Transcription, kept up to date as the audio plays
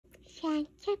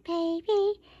Santa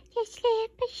baby, just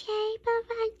slip a shape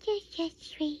of under the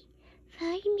tree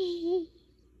for me.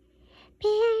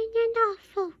 Being an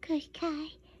awful good guy,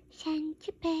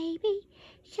 Santa baby,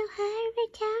 so hurry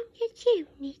down the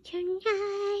chimney tonight.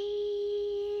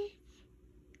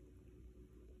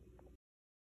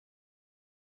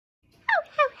 Ho,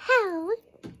 ho, ho!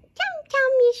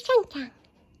 Dum-dum is Santa.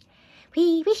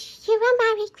 We wish you a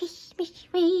Merry Christmas.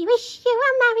 We wish you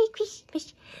a Merry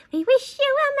Christmas. We wish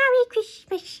you a Merry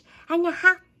Christmas and a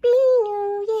Happy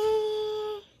New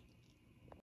Year.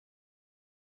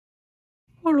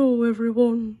 Hello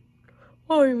everyone,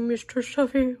 I'm Mr.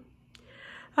 Sapphire,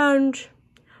 and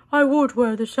I would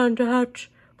wear the Santa hat,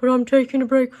 but I'm taking a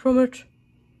break from it,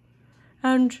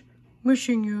 and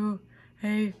wishing you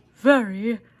a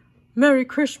very Merry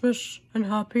Christmas and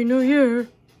Happy New Year.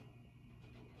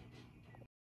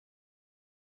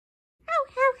 Ho,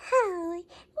 ho, ho!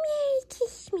 Merry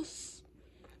Christmas,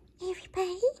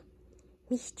 everybody.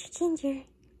 Mr. Ginger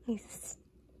is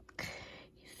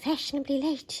fashionably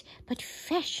late, but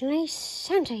fashionably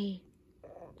Sunday.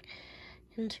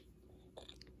 And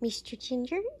Mr.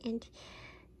 Ginger and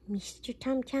Mr.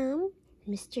 Tom Tom,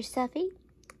 Mr. Suffy,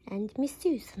 and Miss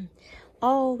Susan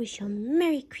all wish you a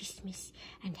Merry Christmas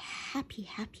and happy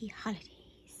holidays.